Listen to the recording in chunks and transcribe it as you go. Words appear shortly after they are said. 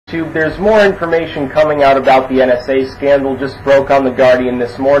There's more information coming out about the NSA scandal. Just broke on The Guardian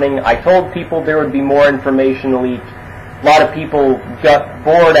this morning. I told people there would be more information leaked. A lot of people got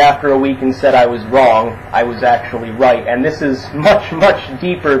bored after a week and said I was wrong. I was actually right. And this is much, much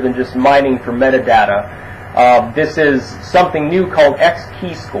deeper than just mining for metadata. This is something new called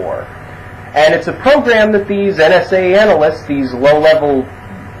XKeyscore. And it's a program that these NSA analysts, these low-level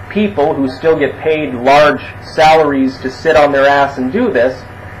people who still get paid large salaries to sit on their ass and do this,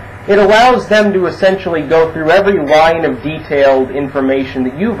 it allows them to essentially go through every line of detailed information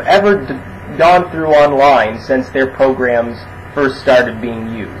that you've ever gone through online since their programs first started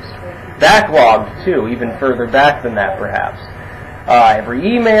being used. Backlogged, too, even further back than that, perhaps. Every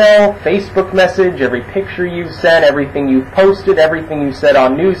email, Facebook message, every picture you've sent, everything you've posted, everything you said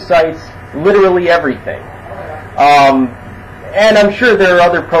on news sites, literally everything. And I'm sure there are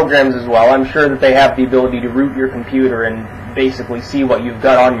other programs as well. I'm sure that they have the ability to root your computer and basically see what you've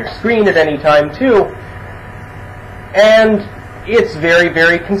got on your screen at any time, too. And it's very,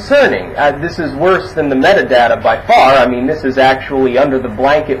 very concerning. This is worse than the metadata by far. I mean, this is actually under the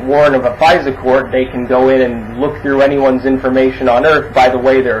blanket warrant of a FISA court. They can go in and look through anyone's information on Earth. By the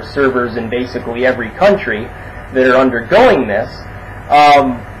way, there are servers in basically every country that are undergoing this.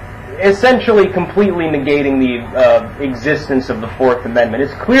 Essentially completely negating the existence of the Fourth Amendment.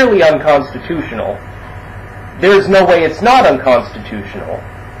 It's clearly unconstitutional. There's no way it's not unconstitutional.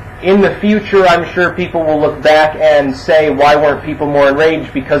 In the future, I'm sure people will look back and say, why weren't people more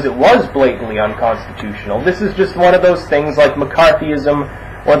enraged? Because it was blatantly unconstitutional. This is just one of those things like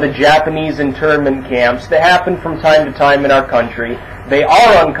McCarthyism or the Japanese internment camps that happen from time to time in our country. They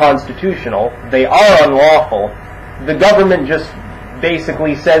are unconstitutional. They are unlawful. The government just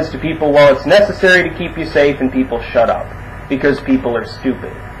basically says to people, well, it's necessary to keep you safe, and people shut up because people are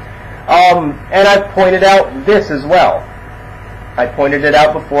stupid. And I've pointed out this as well. I pointed it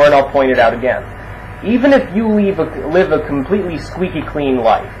out before, and I'll point it out again. Even if you live a completely squeaky clean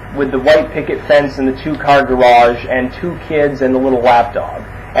life with the white picket fence and the 2-car garage and 2 kids and the little lapdog,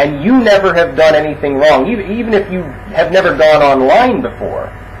 and you never have done anything wrong, even if you have never gone online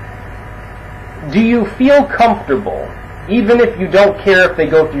before, do you feel comfortable, even if you don't care if they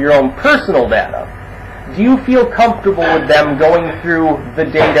go through your own personal data, do you feel comfortable with them going through the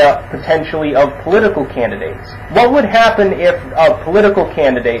data potentially of political candidates? What would happen if a political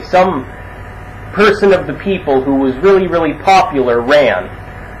candidate, some person of the people who was really, really popular, ran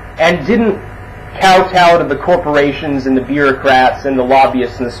and didn't kowtow to the corporations and the bureaucrats and the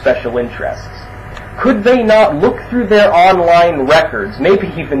lobbyists and the special interests? Could they not look through their online records,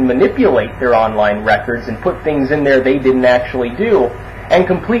 maybe even manipulate their online records and put things in there they didn't actually do, and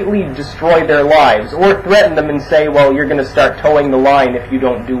completely destroy their lives, or threaten them and say, well, you're going to start towing the line if you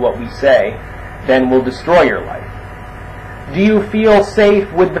don't do what we say, then we'll destroy your life? Do you feel safe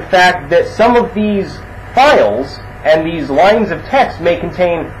with the fact that some of these files and these lines of text may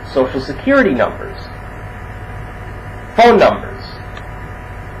contain social security numbers, phone numbers,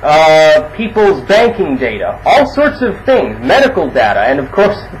 people's banking data, all sorts of things, medical data, and of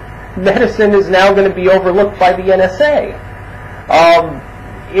course medicine is now going to be overlooked by the NSA.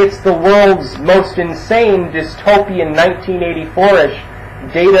 It's the world's most insane dystopian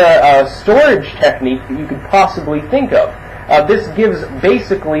 1984-ish data storage technique that you could possibly think of. This gives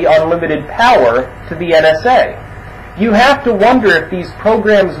basically unlimited power to the NSA. You have to wonder if these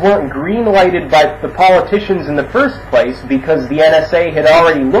programs weren't green-lighted by the politicians in the first place because the NSA had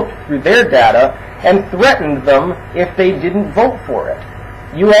already looked through their data and threatened them if they didn't vote for it.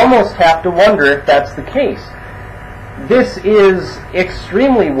 You almost have to wonder if that's the case. This is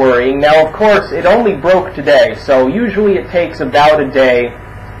extremely worrying. Now, of course, it only broke today, so usually it takes about a day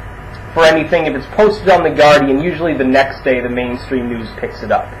for anything. If it's posted on The Guardian, usually the next day the mainstream news picks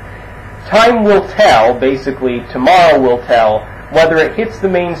it up. Time will tell, basically tomorrow will tell, whether it hits the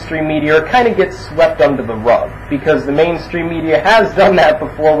mainstream media or kind of gets swept under the rug, because the mainstream media has done that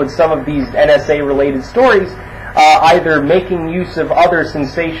before with some of these NSA-related stories, either making use of other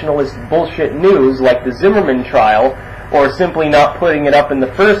sensationalist bullshit news like the Zimmerman trial, or simply not putting it up in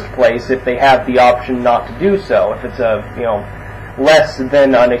the first place if they have the option not to do so. If it's a, less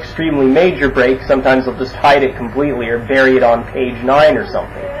than an extremely major break, sometimes they'll just hide it completely or bury it on page 9 or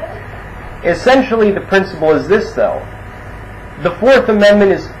something. Essentially, the principle is this, though. The Fourth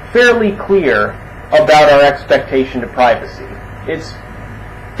Amendment is fairly clear about our expectation to privacy. It's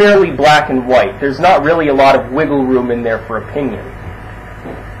fairly black and white. There's not really a lot of wiggle room in there for opinion.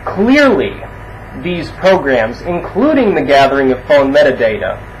 Clearly, these programs, including the gathering of phone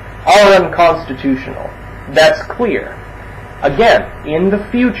metadata, are unconstitutional. That's clear. Again, in the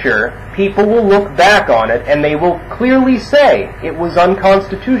future, people will look back on it and they will clearly say it was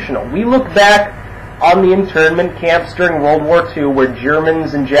unconstitutional. We look back on the internment camps during World War II where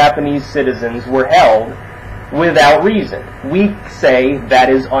Germans and Japanese citizens were held without reason. We say that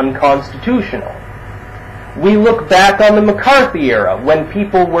is unconstitutional. We look back on the McCarthy era when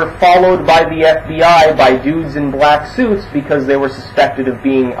people were followed by the FBI by dudes in black suits because they were suspected of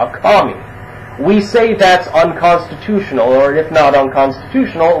being a commie. We say that's unconstitutional, or if not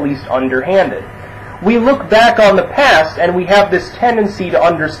unconstitutional, at least underhanded. We look back on the past and we have this tendency to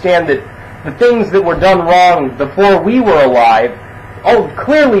understand that the things that were done wrong before we were alive, oh,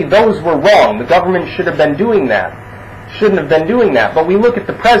 clearly those were wrong. The government should have been doing that. Shouldn't have been doing that. But we look at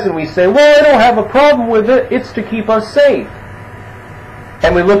the present, we say, well, I don't have a problem with it. It's to keep us safe.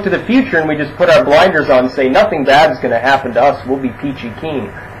 And we look to the future and we just put our blinders on and say, nothing bad is going to happen to us. We'll be peachy keen,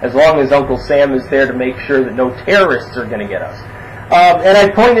 as long as Uncle Sam is there to make sure that no terrorists are going to get us. And I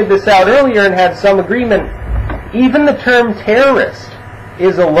pointed this out earlier and had some agreement. Even the term terrorist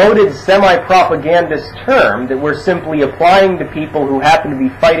is a loaded semi-propagandist term that we're simply applying to people who happen to be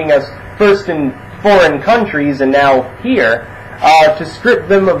fighting us first in foreign countries and now here, to strip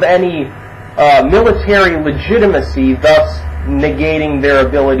them of any military legitimacy, thus negating their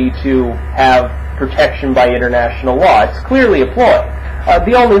ability to have protection by international law. It's clearly a ploy.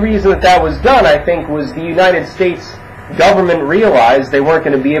 The only reason that was done, I think, was the United States government realized they weren't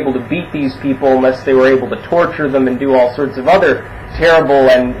going to be able to beat these people unless they were able to torture them and do all sorts of other terrible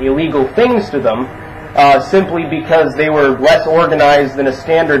and illegal things to them, simply because they were less organized than a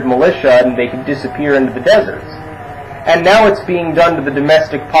standard militia and they could disappear into the deserts. And now it's being done to the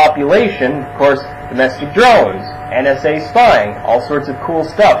domestic population, of course, domestic drones, NSA spying, all sorts of cool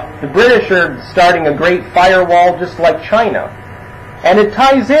stuff. The British are starting a great firewall just like China. And it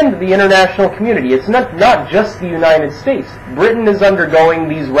ties into the international community. It's not just the United States. Britain is undergoing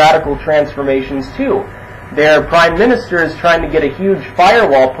these radical transformations too. Their prime minister is trying to get a huge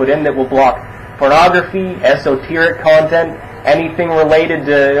firewall put in that will block pornography, esoteric content, anything related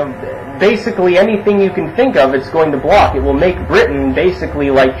to, basically anything you can think of it's going to block. It will make Britain basically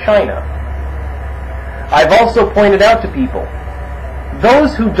like China. I've also pointed out to people,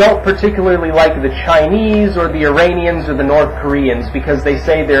 those who don't particularly like the Chinese or the Iranians or the North Koreans because they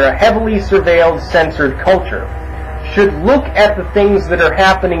say they're a heavily surveilled, censored culture, should look at the things that are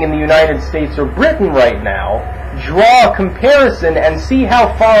happening in the United States or Britain right now, draw a comparison, and see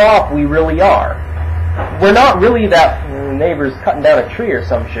how far off we really are. We're not really that... neighbor's cutting down a tree or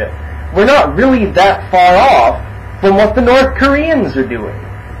some shit. We're not really that far off from what the North Koreans are doing.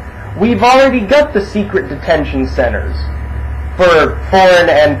 We've already got the secret detention centers for foreign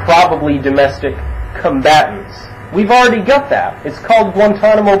and probably domestic combatants. We've already got that. It's called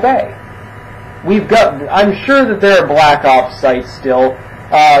Guantanamo Bay. We've got, I'm sure that there are black ops sites still.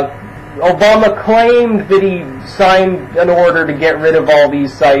 Obama claimed that he signed an order to get rid of all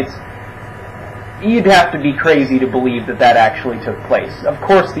these sites. You'd have to be crazy to believe that that actually took place. Of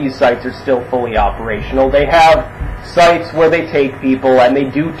course these sites are still fully operational. They have sites where they take people and they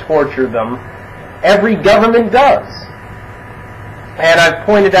do torture them. Every government does. And I've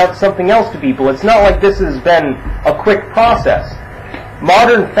pointed out something else to people. It's not like this has been a quick process.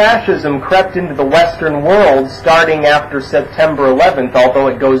 Modern fascism crept into the Western world starting after September 11th, although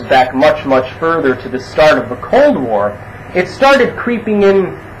it goes back much, much further to the start of the Cold War. It started creeping in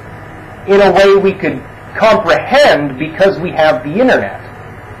a way we could comprehend because we have the internet.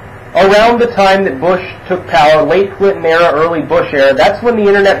 Around the time that Bush took power, late Clinton era, early Bush era, that's when the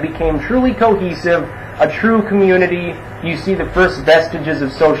internet became truly cohesive, a true community. You see the first vestiges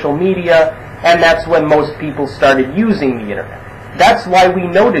of social media, and that's when most people started using the internet. That's why we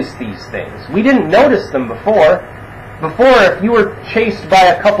notice these things. We didn't notice them before. Before, if you were chased by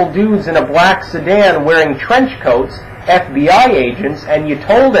a couple dudes in a black sedan wearing trench coats, FBI agents, and you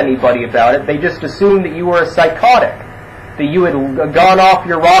told anybody about it, they just assumed that you were a psychotic, that you had gone off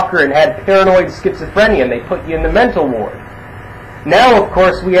your rocker and had paranoid schizophrenia, and they put you in the mental ward. Now, of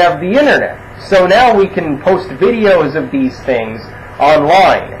course, we have the internet. So now we can post videos of these things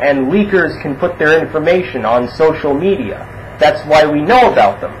online, and leakers can put their information on social media. That's why we know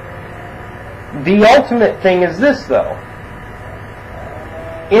about them. The ultimate thing is this, though.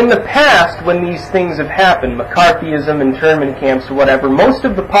 In the past, when these things have happened, McCarthyism, internment camps, or whatever, most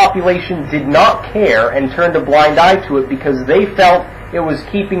of the population did not care and turned a blind eye to it because they felt it was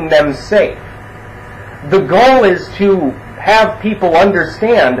keeping them safe. The goal is to have people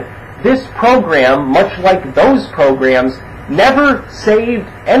understand this program, much like those programs, never saved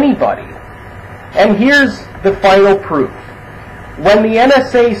anybody. And here's the final proof. When the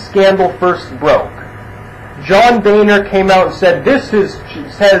NSA scandal first broke, John Boehner came out and said, this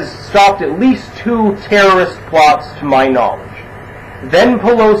has stopped at least 2 terrorist plots to my knowledge. Then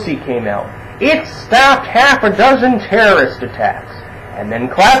Pelosi came out. It stopped half a dozen terrorist attacks. And then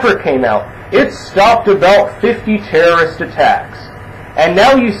Clapper came out. It stopped about 50 terrorist attacks. And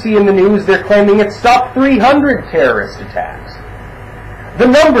now you see in the news they're claiming it stopped 300 terrorist attacks. The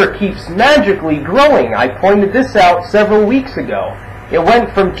number keeps magically growing. I pointed this out several weeks ago. It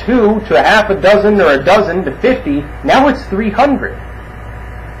went from 2 to half a dozen or a dozen to 50. Now it's 300.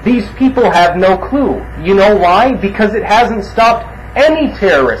 These people have no clue. You know why? Because it hasn't stopped any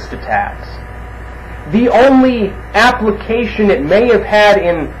terrorist attacks. The only application it may have had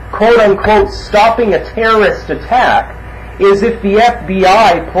in quote-unquote stopping a terrorist attack is if the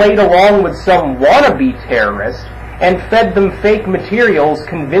FBI played along with some wannabe terrorist and fed them fake materials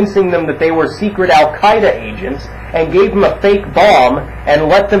convincing them that they were secret Al-Qaeda agents and gave them a fake bomb and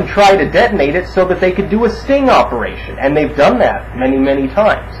let them try to detonate it so that they could do a sting operation. And they've done that many, many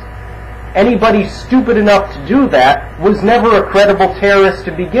times. Anybody stupid enough to do that was never a credible terrorist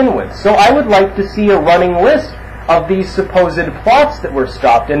to begin with. So I would like to see a running list of these supposed plots that were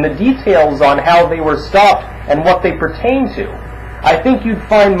stopped and the details on how they were stopped and what they pertain to. I think you'd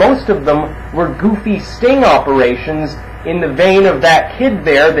find most of them were goofy sting operations in the vein of that kid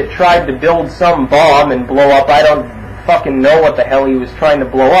there that tried to build some bomb and blow up. I don't fucking know what the hell he was trying to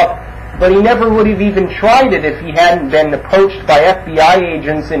blow up, but he never would have even tried it if he hadn't been approached by FBI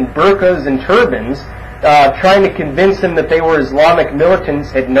agents in burqas and turbans trying to convince him that they were Islamic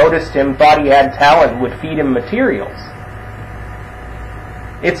militants, had noticed him, thought he had talent, would feed him materials.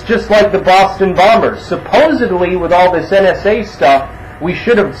 It's just like the Boston bombers. Supposedly, with all this NSA stuff, we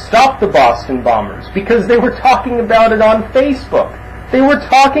should have stopped the Boston bombers because they were talking about it on Facebook. They were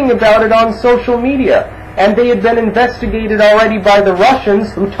talking about it on social media. And they had been investigated already by the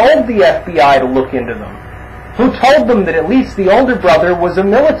Russians, who told the FBI to look into them. Who told them that at least the older brother was a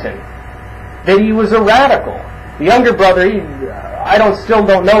militant. That he was a radical. The younger brother, I still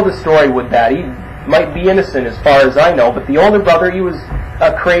don't know the story with that. He might be innocent as far as I know, but the older brother, he was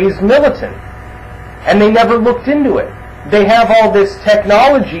a crazed militant. And they never looked into it. They have all this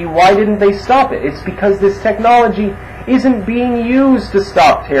technology, why didn't they stop it? It's because this technology isn't being used to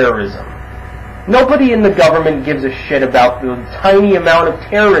stop terrorism. Nobody in the government gives a shit about the tiny amount of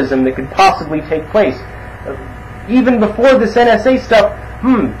terrorism that could possibly take place. Even before this NSA stuff,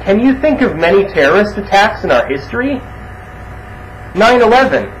 can you think of many terrorist attacks in our history?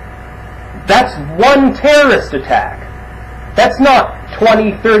 9/11. That's one terrorist attack. That's not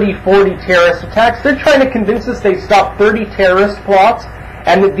 20, 30, 40 terrorist attacks. They're trying to convince us they stopped 30 terrorist plots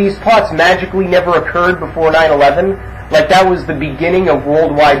and that these plots magically never occurred before 9/11. Like that was the beginning of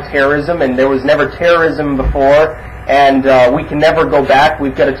worldwide terrorism and there was never terrorism before and we can never go back.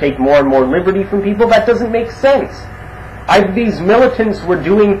 We've got to take more and more liberty from people. That doesn't make sense. Either these militants were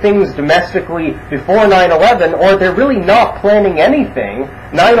doing things domestically before 9/11 or they're really not planning anything.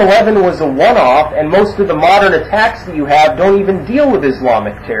 9/11 was a one-off and most of the modern attacks that you have don't even deal with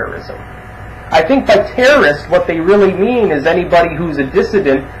Islamic terrorism. I think by terrorist what they really mean is anybody who's a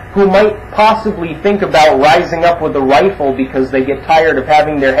dissident who might possibly think about rising up with a rifle because they get tired of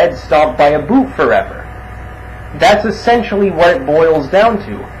having their head stomped by a boot forever. That's essentially what it boils down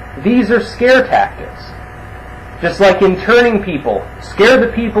to. These are scare tactics. Just like interning people, scare the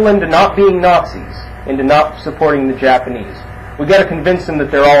people into not being Nazis, into not supporting the Japanese. We got to convince them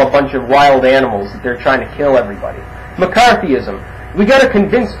that they're all a bunch of wild animals, that they're trying to kill everybody. McCarthyism. We got to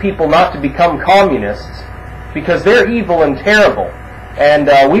convince people not to become communists because they're evil and terrible.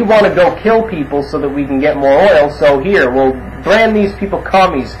 And we want to go kill people so that we can get more oil. So here, we'll brand these people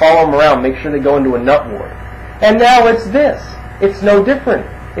commies, follow them around, make sure they go into a nut ward. And now it's this. It's no different.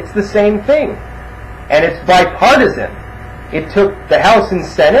 It's the same thing. And it's bipartisan. It took the House and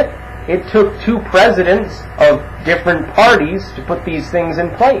Senate. It took 2 presidents of different parties to put these things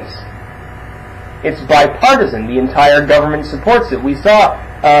in place. It's bipartisan. The entire government supports it. We saw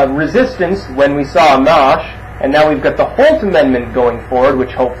resistance when we saw Amash, and now we've got the Holt Amendment going forward,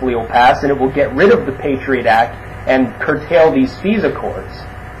 which hopefully will pass, and it will get rid of the Patriot Act and curtail these FISA courts,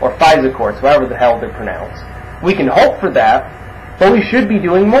 or FISA courts, however the hell they're pronounced. We can hope for that, but we should be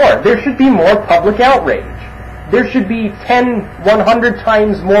doing more. There should be more public outrage. There should be 10, 100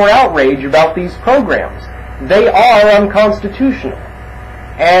 times more outrage about these programs. They are unconstitutional.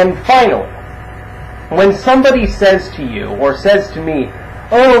 And finally, when somebody says to you, or says to me,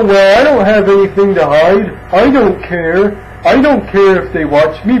 oh, well, I don't have anything to hide. I don't care. I don't care if they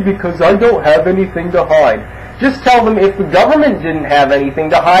watch me because I don't have anything to hide. Just tell them if the government didn't have anything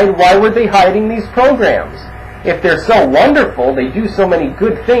to hide, why were they hiding these programs? If they're so wonderful, they do so many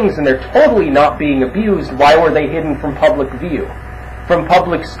good things, and they're totally not being abused, why were they hidden from public view, from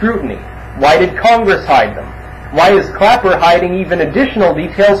public scrutiny? Why did Congress hide them? Why is Clapper hiding even additional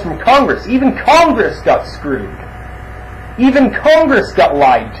details from Congress? Even Congress got screwed. Even Congress got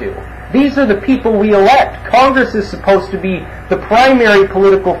lied to. These are the people we elect. Congress is supposed to be the primary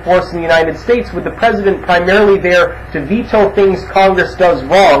political force in the United States, with the president primarily there to veto things Congress does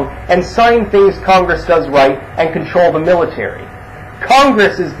wrong and sign things Congress does right and control the military.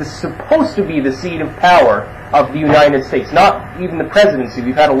 Congress is supposed to be the seat of power of the United States, not even the presidency.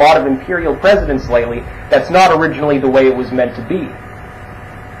 We've had a lot of imperial presidents lately. That's not originally the way it was meant to be.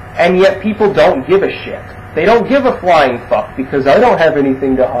 And yet people don't give a shit. They don't give a flying fuck, because I don't have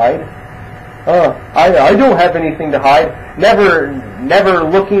anything to hide. I don't have anything to hide. Never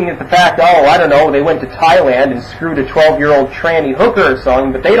looking at the fact, I don't know, they went to Thailand and screwed a 12-year-old tranny hooker or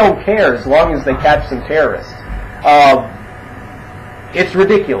something, but they don't care as long as they catch some terrorists. It's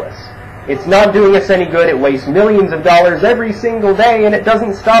ridiculous. It's not doing us any good. It wastes millions of dollars every single day, and it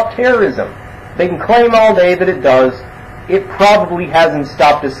doesn't stop terrorism. They can claim all day that it does. It probably hasn't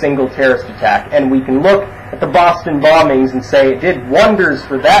stopped a single terrorist attack, and we can look at the Boston bombings and say it did wonders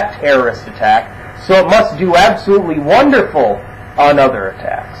for that terrorist attack, so it must do absolutely wonderful on other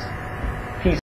attacks.